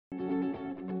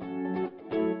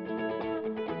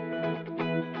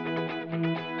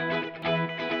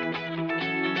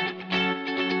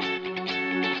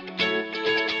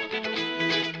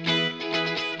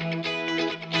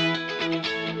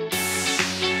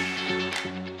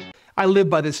I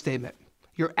live by this statement.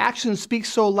 Your actions speak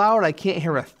so loud, I can't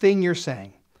hear a thing you're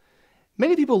saying.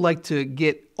 Many people like to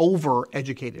get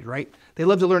over-educated, right? They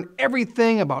love to learn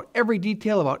everything about every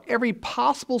detail, about every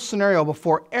possible scenario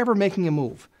before ever making a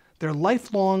move. They're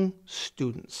lifelong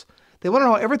students. They want to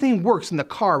know how everything works in the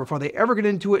car before they ever get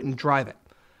into it and drive it.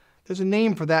 There's a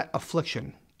name for that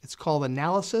affliction. It's called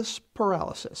analysis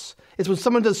paralysis. It's when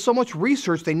someone does so much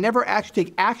research they never actually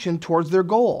take action towards their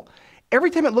goal. Every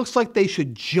time it looks like they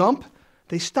should jump,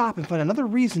 they stop and find another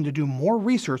reason to do more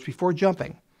research before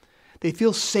jumping. They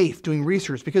feel safe doing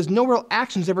research because no real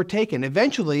action is ever taken.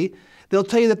 Eventually, they'll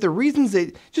tell you that the reasons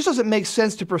it just doesn't make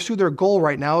sense to pursue their goal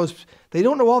right now is they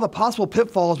don't know all the possible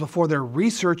pitfalls before their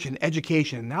research and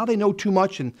education. Now they know too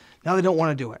much and now they don't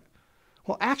want to do it.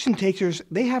 Well, action takers,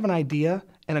 they have an idea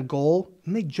and a goal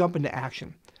and they jump into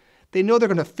action. They know they're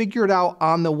going to figure it out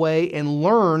on the way and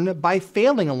learn by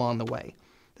failing along the way.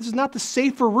 This is not the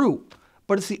safer route,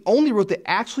 but it's the only route that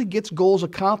actually gets goals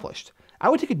accomplished. I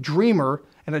would take a dreamer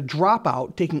and a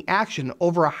dropout taking action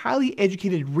over a highly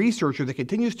educated researcher that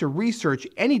continues to research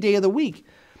any day of the week,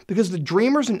 because the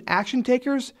dreamers and action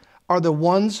takers are the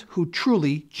ones who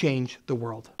truly change the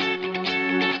world.